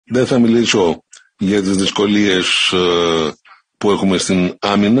Δεν θα μιλήσω για τις δυσκολίες που έχουμε στην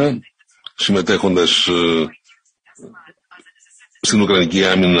άμυνα, συμμετέχοντας στην Ουκρανική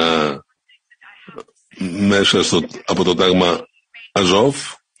άμυνα μέσα από το τάγμα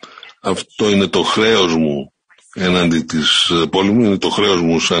Αζόφ. Αυτό είναι το χρέος μου έναντι της πόλεμου, είναι το χρέος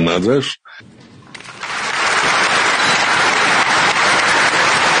μου σαν άντρας.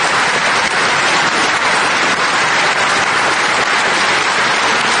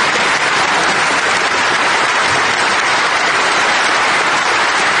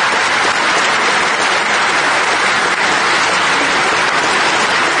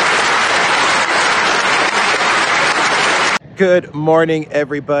 Good morning,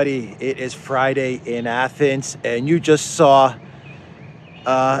 everybody. It is Friday in Athens, and you just saw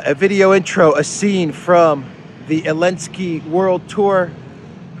a video intro, a scene from the Elensky World Tour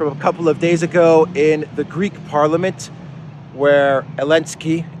from a couple of days ago in the Greek Parliament, where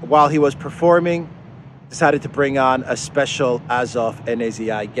Elensky, while he was performing, decided to bring on a special Azov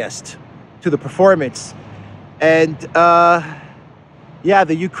NAZI guest to the performance. And yeah,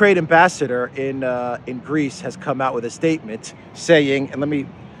 the Ukraine ambassador in Greece has come out with a statement saying, and let me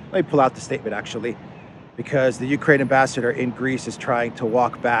pull out the statement actually, because the Ukraine ambassador in Greece is trying to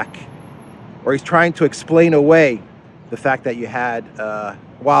walk back, or he's trying to explain away the fact that you had,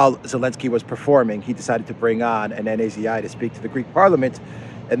 while Zelensky was performing, he decided to bring on an NAZI to speak to the Greek parliament.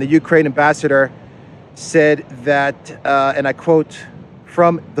 And the Ukraine ambassador said that, and I quote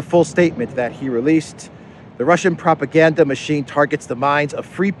from the full statement that he released, "The Russian propaganda machine targets the minds of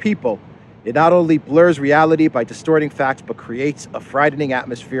free people. It not only blurs reality by distorting facts, but creates a frightening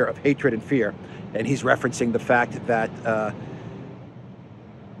atmosphere of hatred and fear." And he's referencing the fact that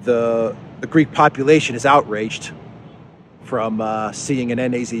the Greek population is outraged from seeing an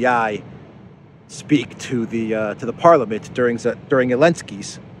NAZI speak to the parliament during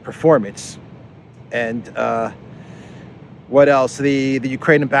Elensky's performance. And what else? The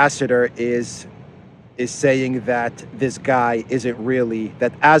Ukraine ambassador is saying that this guy isn't really,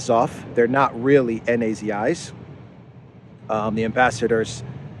 that Azov, they're not really NAZIs. The ambassador's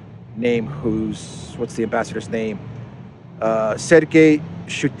name, what's the ambassador's name? Sergei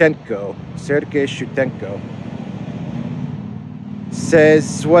Shutenko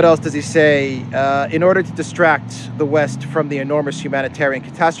says, what else does he say? In order to distract the West from the enormous humanitarian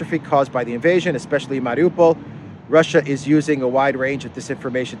catastrophe caused by the invasion, especially in Mariupol, Russia is using a wide range of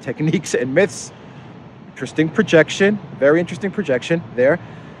disinformation techniques and myths. Interesting projection, very interesting projection there.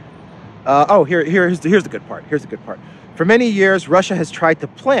 Here's the good part. Here's the good part. For many years, Russia has tried to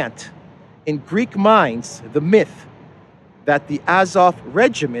plant in Greek minds the myth that the Azov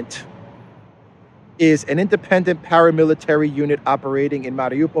Regiment is an independent paramilitary unit operating in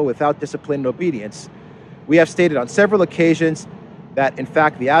Mariupol without discipline and obedience. We have stated on several occasions that, in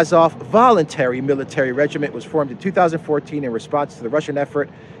fact, the Azov Voluntary Military Regiment was formed in 2014 in response to the Russian effort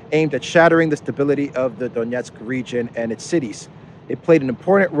aimed at shattering the stability of the Donetsk region and its cities. It played an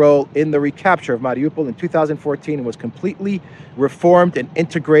important role in the recapture of Mariupol in 2014 and was completely reformed and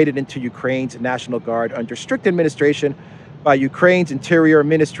integrated into Ukraine's National Guard under strict administration by Ukraine's Interior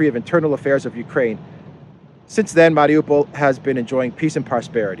Ministry of Internal Affairs of Ukraine. Since then, Mariupol has been enjoying peace and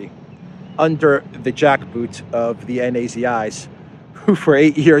prosperity under the jackboot of the NAZIs, who for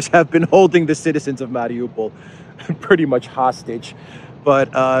 8 years have been holding the citizens of Mariupol pretty much hostage. But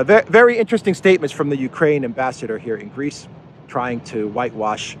very interesting statements from the Ukraine ambassador here in Greece, trying to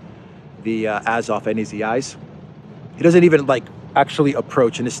whitewash the Azov NAZIs. He doesn't even actually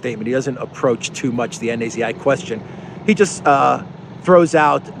approach in his statement. He doesn't approach too much the NAZI question. He just throws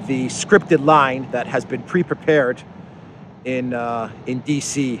out the scripted line that has been pre-prepared in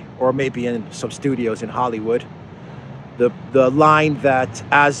DC, or maybe in some studios in Hollywood. The line that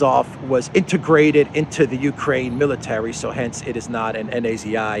Azov was integrated into the Ukraine military, so hence it is not an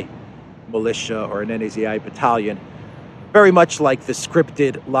NAZI militia or an NAZI battalion. Very much like the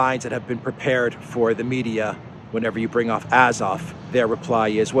scripted lines that have been prepared for the media whenever you bring off Azov. Their reply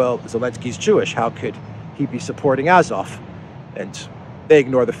is, well, Zelensky's Jewish. How could he be supporting Azov? And they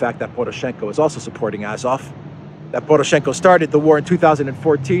ignore the fact that Poroshenko is also supporting Azov. That Poroshenko started the war in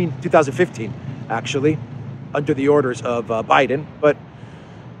 2015, actually, under the orders of Biden. But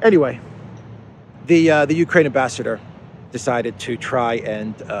anyway, the Ukraine ambassador decided to try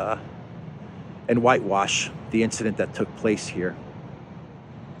and whitewash the incident that took place here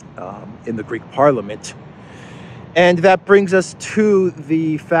in the Greek parliament. And that brings us to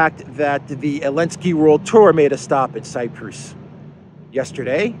the fact that the Elensky World Tour made a stop in Cyprus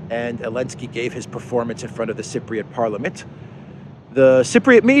yesterday, and Elensky gave his performance in front of the Cypriot parliament. The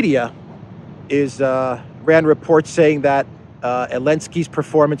Cypriot media ran reports saying that Elensky's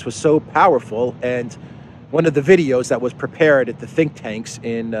performance was so powerful, and one of the videos that was prepared at the think tanks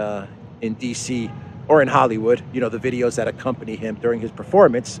in DC or in Hollywood, you know, the videos that accompany him during his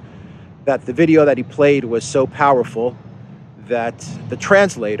performance, that the video that he played was so powerful that the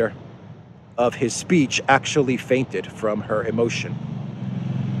translator of his speech actually fainted from her emotion.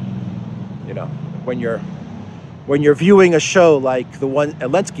 You know, when you're viewing a show like the one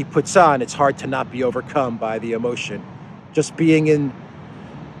Elensky puts on, it's hard to not be overcome by the emotion. Just being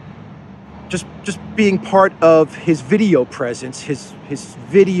part of his video presence, his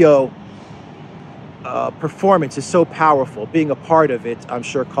video performance is so powerful. Being a part of it, I'm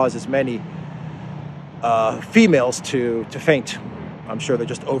sure, causes many females to faint. I'm sure they're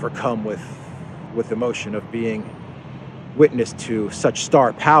just overcome with emotion of being witness to such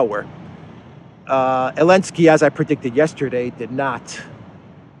star power. Elensky, as I predicted yesterday, did not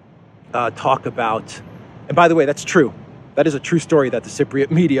talk about, and by the way, that's true. That is a true story that the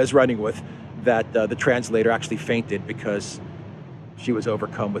Cypriot media is running with, that the translator actually fainted because she was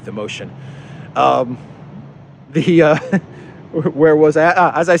overcome with emotion. Where was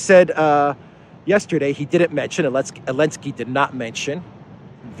I? As I said yesterday, he didn't mention, Elensky did not mention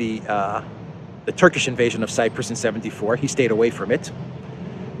the Turkish invasion of Cyprus in '74. He stayed away from it.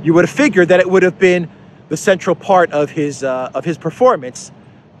 You would have figured that it would have been the central part of his performance,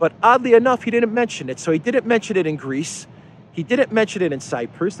 but oddly enough, he didn't mention it. So he didn't mention it in Greece. He didn't mention it in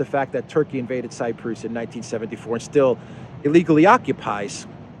Cyprus, the fact that Turkey invaded Cyprus in 1974 and still illegally occupies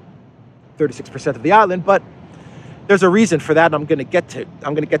 36% of the island. But there's a reason for that, and I'm going to get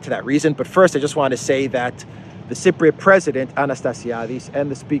to that reason. But first, I just want to say that the Cypriot president, Anastasiadis, and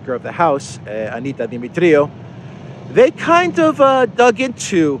the Speaker of the House, Anita Dimitriou, they kind of dug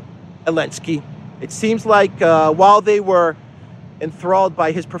into Elensky. It seems like while they were enthralled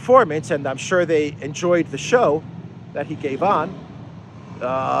by his performance, and I'm sure they enjoyed the show that he gave on,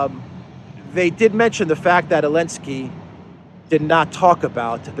 they did mention the fact that Elensky did not talk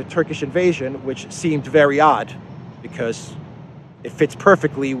about the Turkish invasion, which seemed very odd because it fits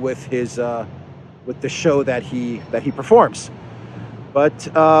perfectly with his with the show that he performs. But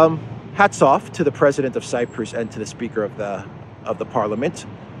hats off to the president of Cyprus and to the Speaker of the Parliament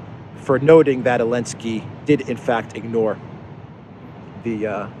for noting that Elensky did in fact ignore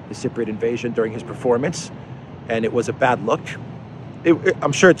the Cypriot invasion during his performance, and it was a bad look.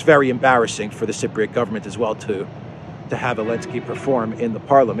 I'm sure it's very embarrassing for the Cypriot government as well to have Elensky perform in the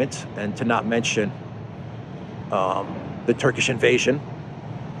Parliament and to not mention the Turkish invasion.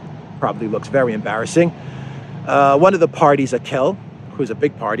 Probably looks very embarrassing. One of the parties, Akel, who's a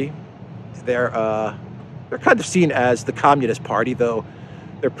big party, they're kind of seen as the Communist Party, though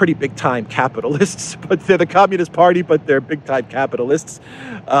they're pretty big-time capitalists. But they're the Communist Party, but they're big-time capitalists.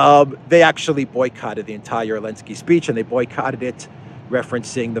 They actually boycotted the entire Elensky speech, and they boycotted it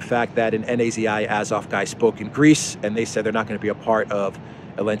referencing the fact that an NAZI Azov guy spoke in Greece, and they said they're not going to be a part of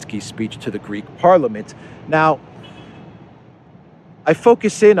Elensky's speech to the Greek parliament. Now, I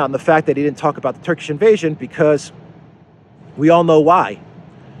focus in on the fact that he didn't talk about the Turkish invasion because we all know why.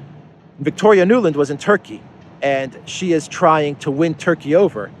 Victoria Nuland was in Turkey, and she is trying to win Turkey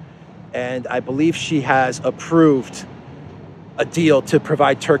over. And I believe she has approved a deal to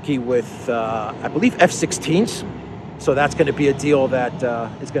provide Turkey with, I believe, F-16s. So that's going to be a deal that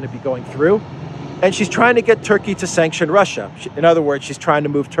is going to be going through. And she's trying to get Turkey to sanction Russia. In other words, she's trying to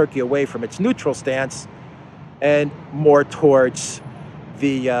move Turkey away from its neutral stance and more towards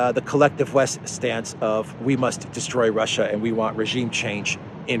the collective West stance of we must destroy Russia and we want regime change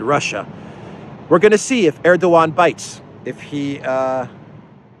in Russia. We're going to see if Erdogan bites, if he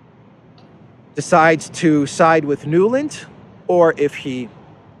decides to side with Nuland, or if he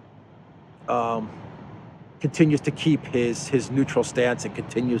continues to keep his neutral stance and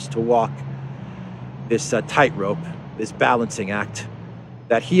continues to walk this tightrope, this balancing act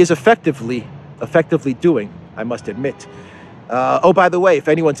that he is effectively doing, I must admit. Oh, by the way, if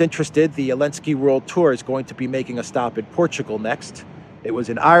anyone's interested, the Elensky World Tour is going to be making a stop in Portugal next. It was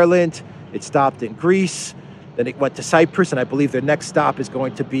in Ireland, it stopped in Greece, then it went to Cyprus, and I believe their next stop is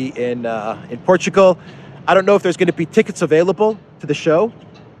going to be in Portugal. I don't know if there's going to be tickets available to the show,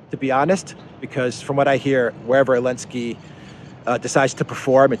 to be honest, because from what I hear, wherever Elensky decides to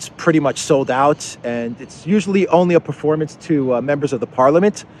perform, it's pretty much sold out, and it's usually only a performance to members of the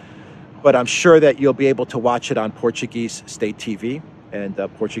parliament. But I'm sure that you'll be able to watch it on Portuguese state TV and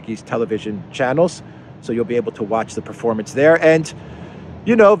Portuguese television channels. So you'll be able to watch the performance there. And,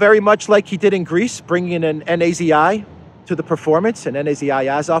 you know, very much like he did in Greece, bringing in an NAZI to the performance, an NAZI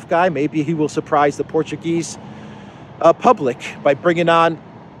Azov guy. Maybe he will surprise the Portuguese public by bringing on,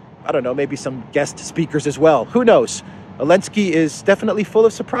 I don't know, maybe some guest speakers as well. Who knows? Elensky is definitely full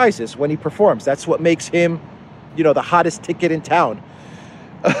of surprises when he performs. That's what makes him, you know, the hottest ticket in town.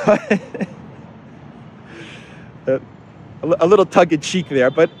 A little tongue-in-cheek there,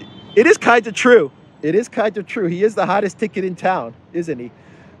 but it is kind of true. It is kind of true. He is the hottest ticket in town, isn't he?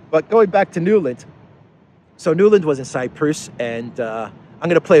 But going back to Nuland. So Nuland was in Cyprus, and I'm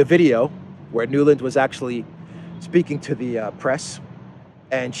going to play a video where Nuland was actually speaking to the press.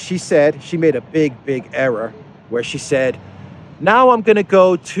 And she said, she made a big error where she said, now I'm going to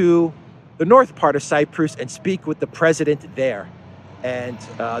go to the north part of Cyprus and speak with the president there. And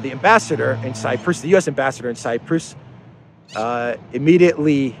the ambassador in Cyprus, the U.S. ambassador in Cyprus,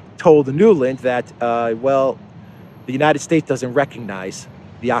 immediately told Nuland that, well, the United States doesn't recognize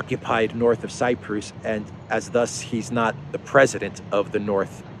the occupied north of Cyprus, and as thus he's not the president of the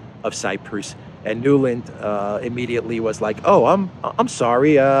north of Cyprus. And Nuland immediately was like, oh, I'm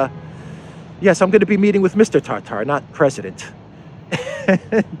sorry. Yes, I'm going to be meeting with Mr. Tartar, not president.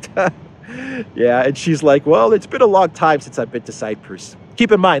 Yeah, and she's like, well, it's been a long time since I've been to Cyprus.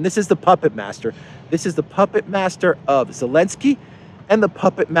 Keep in mind, this is the puppet master. This is the puppet master of Zelensky and the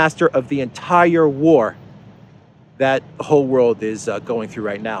puppet master of the entire war that the whole world is going through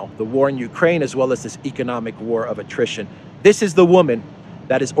right now. The war in Ukraine, as well as this economic war of attrition. This is the woman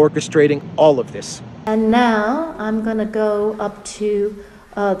that is orchestrating all of this. And now I'm going to go up to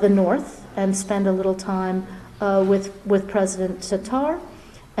the north and spend a little time with President Tatar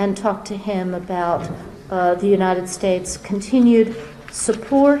and talk to him about the United States' continued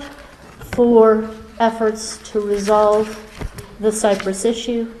support for efforts to resolve the Cyprus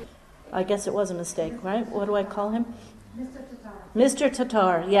issue. I guess it was a mistake, right? What do I call him? Mr. Tatar. Mr.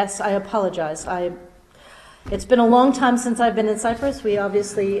 Tatar, yes, I apologize. It's been a long time since I've been in Cyprus. We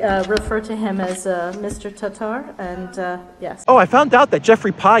obviously refer to him as Mr. Tatar, and yes. Oh, I found out that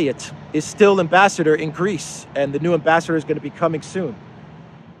Jeffrey Pyatt is still ambassador in Greece, and the new ambassador is going to be coming soon.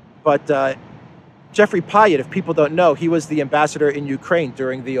 But Jeffrey Pyatt, if people don't know, he was the ambassador in Ukraine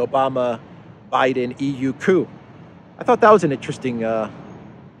during the Obama-Biden EU coup. I thought that was an interesting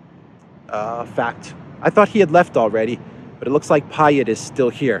fact. I thought he had left already, but it looks like Pyatt is still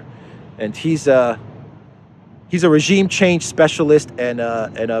here. And he's a regime change specialist and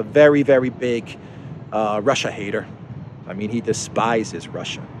a very big Russia hater. I mean, he despises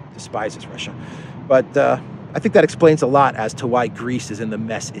Russia. But I think that explains a lot as to why Greece is in the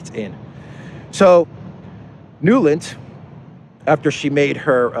mess it's in. So Nuland, after she made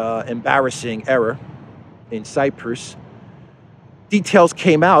her embarrassing error in Cyprus, details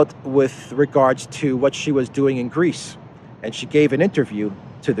came out with regards to what she was doing in Greece. And she gave an interview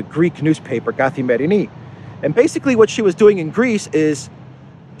to the Greek newspaper Kathimerini. And basically what she was doing in Greece is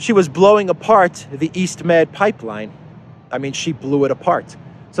she was blowing apart the EastMed pipeline. I mean, she blew it apart.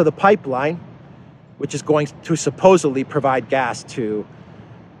 So the pipeline, which is going to supposedly provide gas to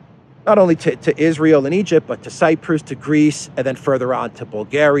not only to Israel and Egypt, but to Cyprus, to Greece, and then further on to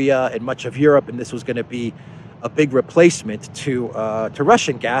Bulgaria and much of Europe. And this was going to be a big replacement to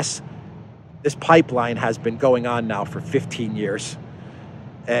Russian gas. This pipeline has been going on now for 15 years.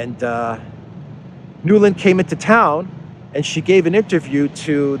 And Nuland came into town and she gave an interview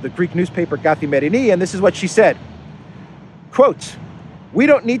to the Greek newspaper Kathimerini, and this is what she said. Quote, "We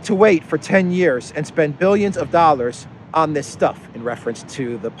don't need to wait for 10 years and spend billions of dollars on this stuff," in reference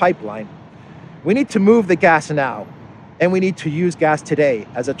to the pipeline. "We need to move the gas now, and we need to use gas today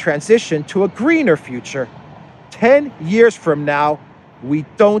as a transition to a greener future. 10 years from now, we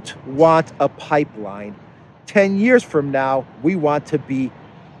don't want a pipeline. 10 years from now, we want to be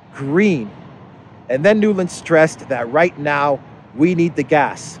green." And then Nuland stressed that right now, we need the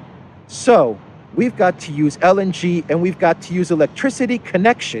gas. So we've got to use LNG and we've got to use electricity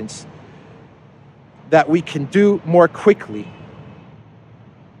connections that we can do more quickly.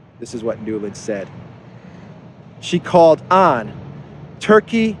 This is what Nuland said. She called on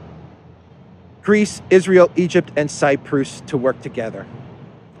Turkey, Greece, Israel, Egypt, and Cyprus to work together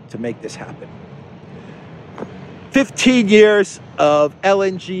to make this happen. 15 years of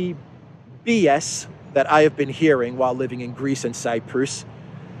LNG BS that I have been hearing while living in Greece and Cyprus,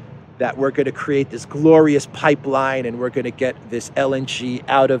 that we're going to create this glorious pipeline and we're going to get this LNG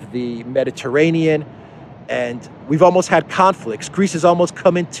out of the Mediterranean. And we've almost had conflicts. Greece has almost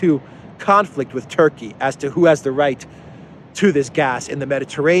come into conflict with Turkey as to who has the right to this gas in the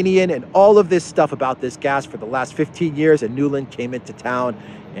Mediterranean, and all of this stuff about this gas for the last 15 years. And Nuland came into town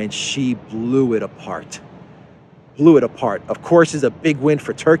and she blew it apart. Blew it apart. Of course, is a big win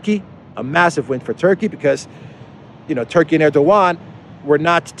for Turkey, a massive win for Turkey, because, you know, Turkey and Erdogan were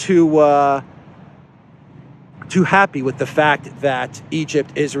not too happy with the fact that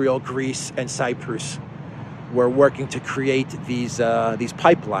Egypt, Israel, Greece, and Cyprus were working to create these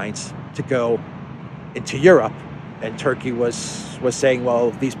pipelines to go into Europe, and Turkey was saying,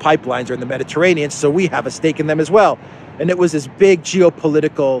 well, these pipelines are in the Mediterranean, so we have a stake in them as well. And it was this big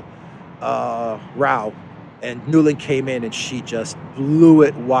geopolitical row. And Nuland came in and she just blew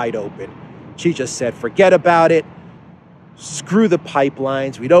it wide open. She just said, forget about it. Screw the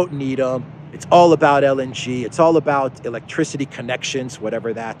pipelines. We don't need them. It's all about LNG. It's all about electricity connections,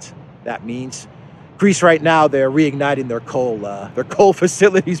 whatever that means. Greece right now, they're reigniting their coal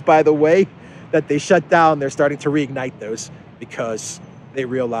facilities, by the way, that they shut down. They're starting to reignite those because they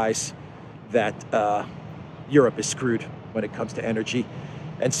realize that Europe is screwed when it comes to energy.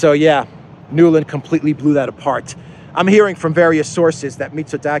 And so, yeah, Nuland completely blew that apart. I'm hearing from various sources that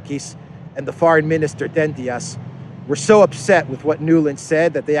Mitsotakis and the foreign minister, Dendias, were so upset with what Nuland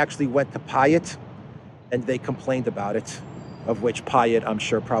said that they actually went to Payet and they complained about it, of which Payet, I'm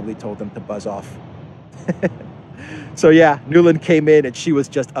sure, probably told them to buzz off. So yeah, Nuland came in and she was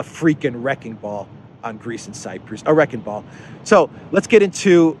just a freaking wrecking ball on Greece and Cyprus, a wrecking ball. So let's get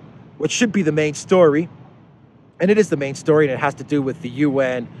into what should be the main story. And it is the main story, and it has to do with the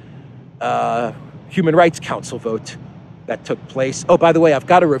UN Human Rights Council vote that took place. Oh, by the way, I've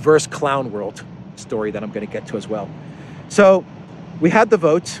got a reverse clown world story that I'm going to get to as well. So we had the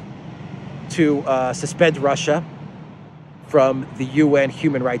vote to suspend Russia from the UN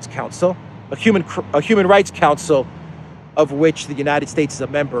Human Rights Council, a human rights council of which the United States is a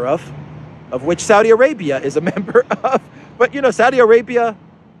member of which Saudi Arabia is a member of. But, you know, Saudi Arabia,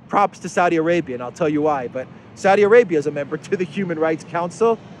 props to Saudi Arabia, and I'll tell you why. But Saudi Arabia is a member to the Human Rights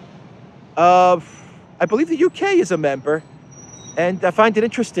Council of, I believe the UK is a member. And I find it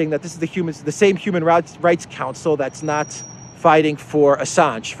interesting that this is the same Human Rights Council that's not fighting for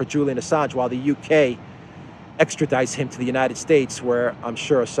Assange, for Julian Assange, while the UK extradites him to the United States, where I'm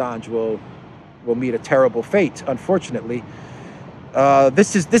sure Assange will meet a terrible fate, unfortunately.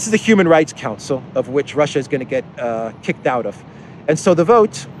 This is the Human Rights Council of which Russia is going to get kicked out of. And so the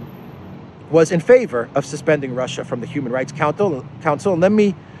vote was in favor of suspending Russia from the Human Rights Council. And let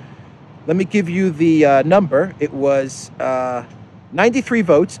me give you the number. It was 93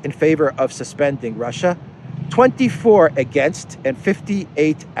 votes in favor of suspending Russia, 24 against, and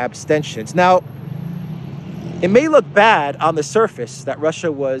 58 abstentions. Now, it may look bad on the surface that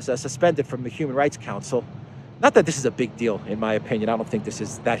Russia was suspended from the Human Rights Council. Not that this is a big deal, in my opinion. I don't think this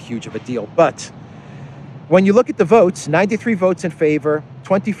is that huge of a deal. But when you look at the votes, 93 votes in favor,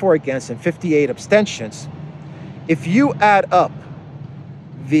 24 against, and 58 abstentions, if you add up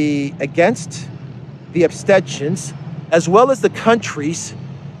the against, the abstentions, as well as the countries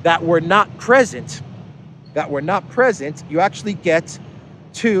that were not present, you actually get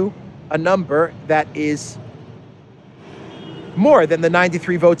to a number that is more than the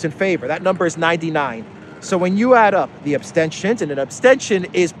 93 votes in favor. That number is 99. So when you add up the abstentions, and an abstention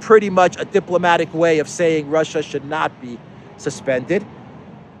is pretty much a diplomatic way of saying Russia should not be suspended,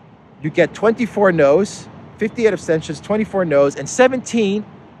 you get 24 no's, 58 abstentions, 24 no's, and 17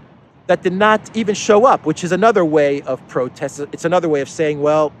 that did not even show up, which is another way of protest. It's another way of saying,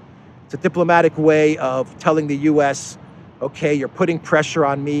 well, it's a diplomatic way of telling the U.S., okay, you're putting pressure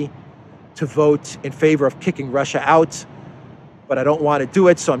on me to vote in favor of kicking Russia out, but I don't want to do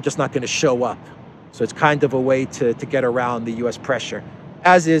it, so I'm just not going to show up. So it's kind of a way to get around the U.S. pressure,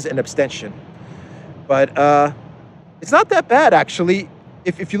 as is an abstention. But it's not that bad, actually.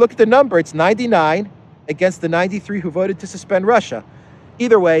 If you look at the number, it's 99 against the 93 who voted to suspend Russia.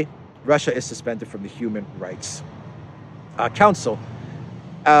 Either way, Russia is suspended from the Human Rights Council.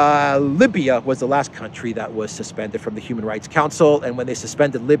 Libya was the last country that was suspended from the Human Rights Council, and when they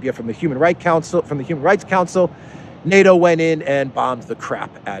suspended Libya from the Human Rights Council, NATO went in and bombed the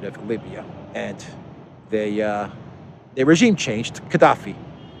crap out of Libya, and they regime changed Gaddafi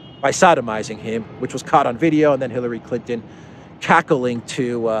by sodomizing him, which was caught on video, and then Hillary Clinton cackling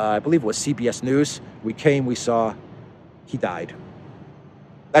to, I believe it was CBS News. We came, we saw, he died.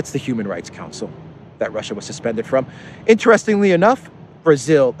 That's the Human Rights Council that Russia was suspended from. Interestingly enough,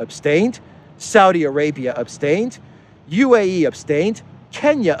 Brazil abstained, Saudi Arabia abstained, UAE abstained,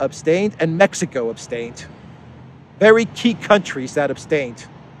 Kenya abstained, and Mexico abstained. Very key countries that abstained.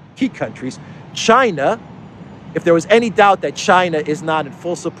 Key countries. China, if there was any doubt that China is not in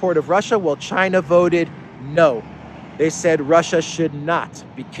full support of Russia, well, China voted no. They said Russia should not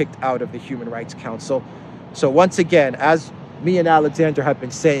be kicked out of the Human Rights Council. So once again, as me and Alexander have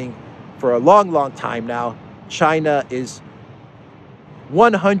been saying for a long, long time now, China is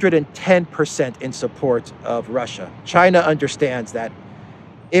 110% in support of Russia. China understands that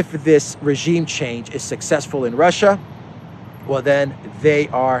if this regime change is successful in Russia, well, then they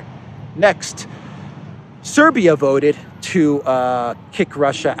are next. Serbia voted to kick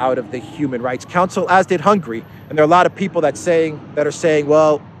Russia out of the Human Rights Council, as did Hungary. And there are a lot of people that are saying,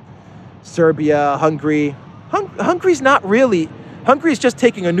 well, Serbia, Hungary. Hungary's not really. Hungary's just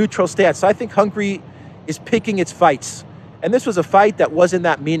taking a neutral stance. So I think Hungary is picking its fights. And this was a fight that wasn't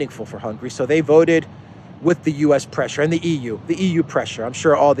that meaningful for Hungary. So they voted with the U.S. pressure and the EU pressure. I'm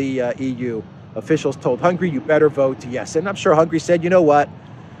sure all the EU officials told Hungary, you better vote yes. And I'm sure Hungary said, you know what?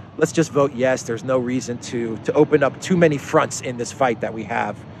 Let's just vote yes. There's no reason to open up too many fronts in this fight that we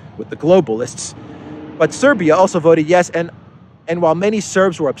have with the globalists. But Serbia also voted yes. And while many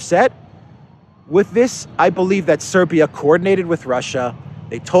Serbs were upset with this, I believe that Serbia coordinated with Russia.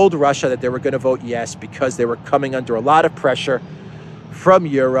 They told Russia that they were going to vote yes because they were coming under a lot of pressure from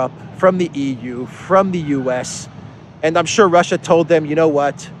Europe, from the EU, from the US. And I'm sure Russia told them, you know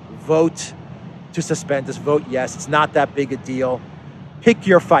what, vote to suspend this, vote yes. It's not that big a deal. Pick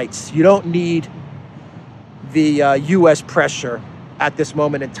your fights. You don't need the US pressure at this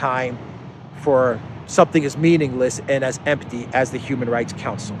moment in time for something as meaningless and as empty as the Human Rights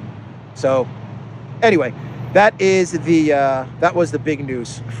Council. So anyway, that was the big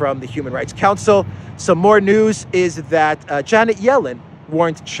news from the Human Rights Council. Some more news is that Janet Yellen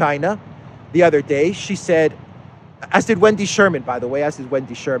warned China the other day. She said, as did Wendy Sherman, by the way, as did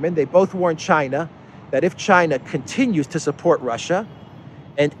Wendy Sherman, they both warned China that if China continues to support Russia,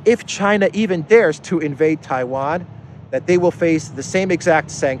 and if China even dares to invade Taiwan, that they will face the same exact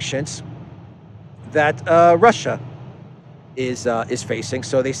sanctions that Russia is facing.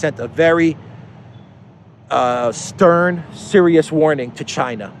 So they sent a very stern, serious warning to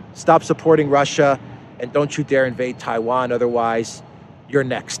China. Stop supporting Russia and don't you dare invade Taiwan, otherwise you're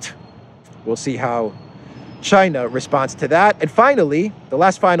next. We'll see how China responds to that. And finally, the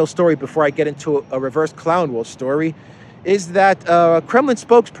last final story before I get into a reverse clown wolf story is that Kremlin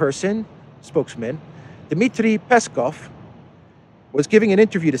spokesman, Dmitry Peskov, was giving an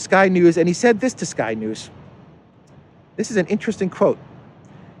interview to Sky News, and he said this to Sky News. This is an interesting quote.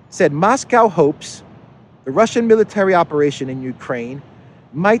 He said, Moscow hopes the Russian military operation in Ukraine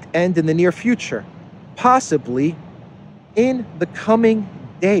might end in the near future, possibly in the coming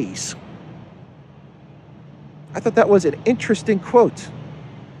days. I thought that was an interesting quote.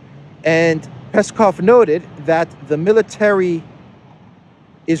 And Peskov noted that the military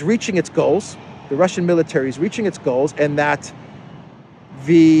is reaching its goals, the Russian military is reaching its goals, and that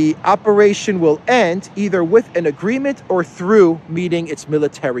the operation will end either with an agreement or through meeting its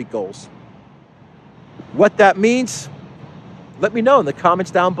military goals. What that means, let me know in the comments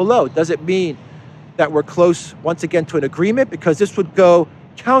down below. Does it mean that we're close once again to an agreement? Because this would go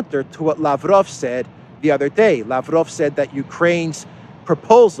counter to what Lavrov said the other day. Lavrov said that Ukraine's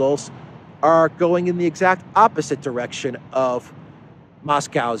proposals are going in the exact opposite direction of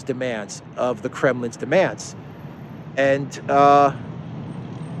Moscow's demands, of the Kremlin's demands. And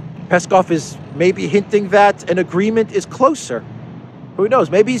Peskov is maybe hinting that an agreement is closer. Who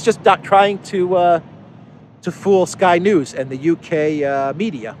knows? Maybe he's just not trying to fool Sky News and the UK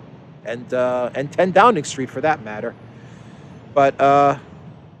media and 10 Downing Street for that matter. But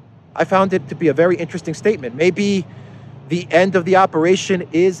I found it to be a very interesting statement. Maybe the end of the operation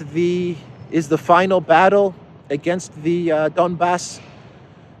is the final battle against the Donbass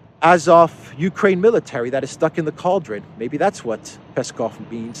Azov Ukraine military that is stuck in the cauldron. Maybe that's what Peskov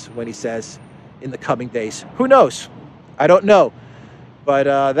means when he says in the coming days. Who knows? I don't know. But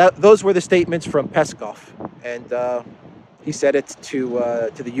those were the statements from Peskov. And he said it to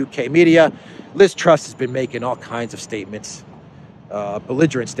the UK media. Liz Truss has been making all kinds of statements,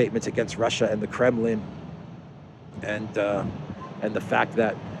 belligerent statements against Russia and the Kremlin. And the fact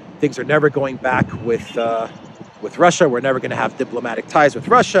that things are never going back with Russia. We're never going to have diplomatic ties with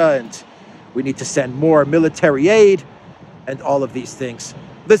Russia, and we need to send more military aid, and all of these things.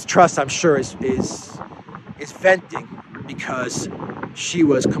 Liz Truss, I'm sure, is venting because she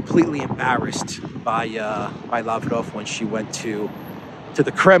was completely embarrassed by Lavrov when she went to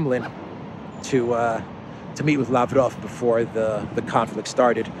the Kremlin to meet with Lavrov before the conflict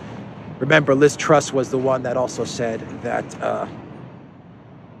started. Remember, Liz Truss was the one that also said that.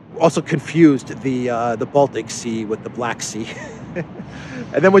 Also confused the Baltic Sea with the Black Sea.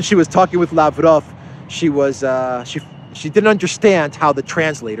 And then when she was talking with Lavrov, she didn't understand how the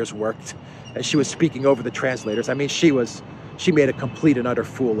translators worked, and she was speaking over the translators. I mean, she made a complete and utter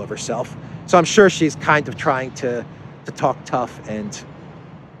fool of herself. So I'm sure she's kind of trying to talk tough and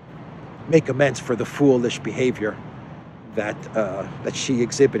make amends for the foolish behavior that she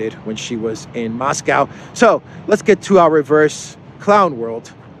exhibited when she was in Moscow. So let's get to our reverse clown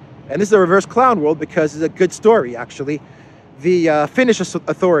world. And this is a reverse clown world because it's a good story, actually. The Finnish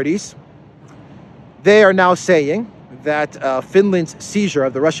authorities They are now saying that Finland's seizure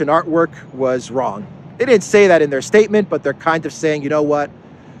of the Russian artwork was wrong. They didn't say that in their statement, but they're kind of saying, you know what,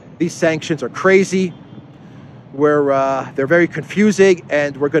 these sanctions are crazy. They're very confusing,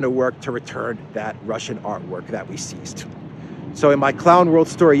 and we're going to work to return that Russian artwork that we seized. So in my Clown World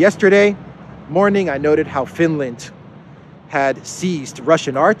story yesterday morning, I noted how Finland had seized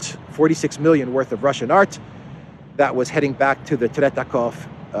Russian art, 46 million worth of Russian art, that was heading back to the Tretakov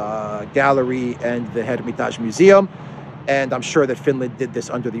Gallery and the Hermitage Museum. And I'm sure that Finland did this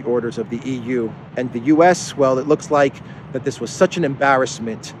under the orders of the EU and the US. Well, it looks like that this was such an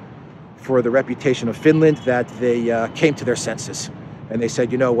embarrassment for the reputation of Finland that they came to their senses. And they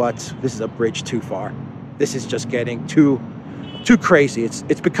said, you know what, this is a bridge too far. This is just getting too crazy.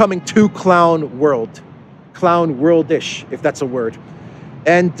 It's becoming too clown worldish, if that's a word.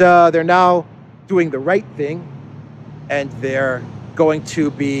 And they're now doing the right thing, and they're going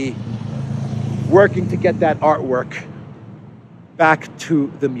to be working to get that artwork back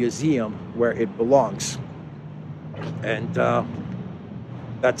to the museum where it belongs. And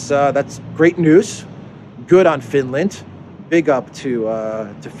that's great news. Good on Finland. Big up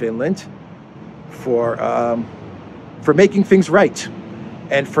to Finland for making things right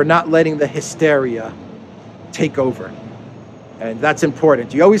and for not letting the hysteria take over. And that's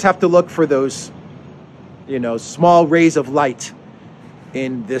important. You always have to look for those, small rays of light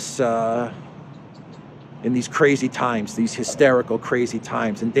in this in these crazy times, these hysterical, crazy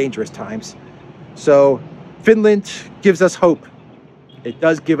times and dangerous times. So Finland gives us hope. It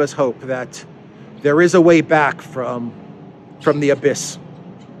does give us hope that there is a way back from the abyss.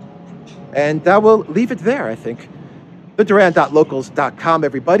 And that will leave it there, I think. TheDuran.locals.com,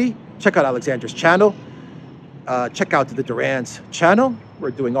 everybody. Check out Alexander's channel. Check out the Duran's channel.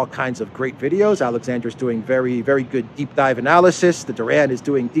 We're doing all kinds of great videos. Alexander's doing very, very good deep dive analysis. The Duran is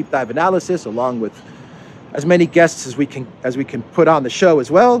doing deep dive analysis along with as many guests as we can put on the show as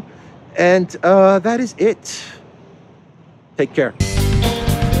well. And that is it. Take care.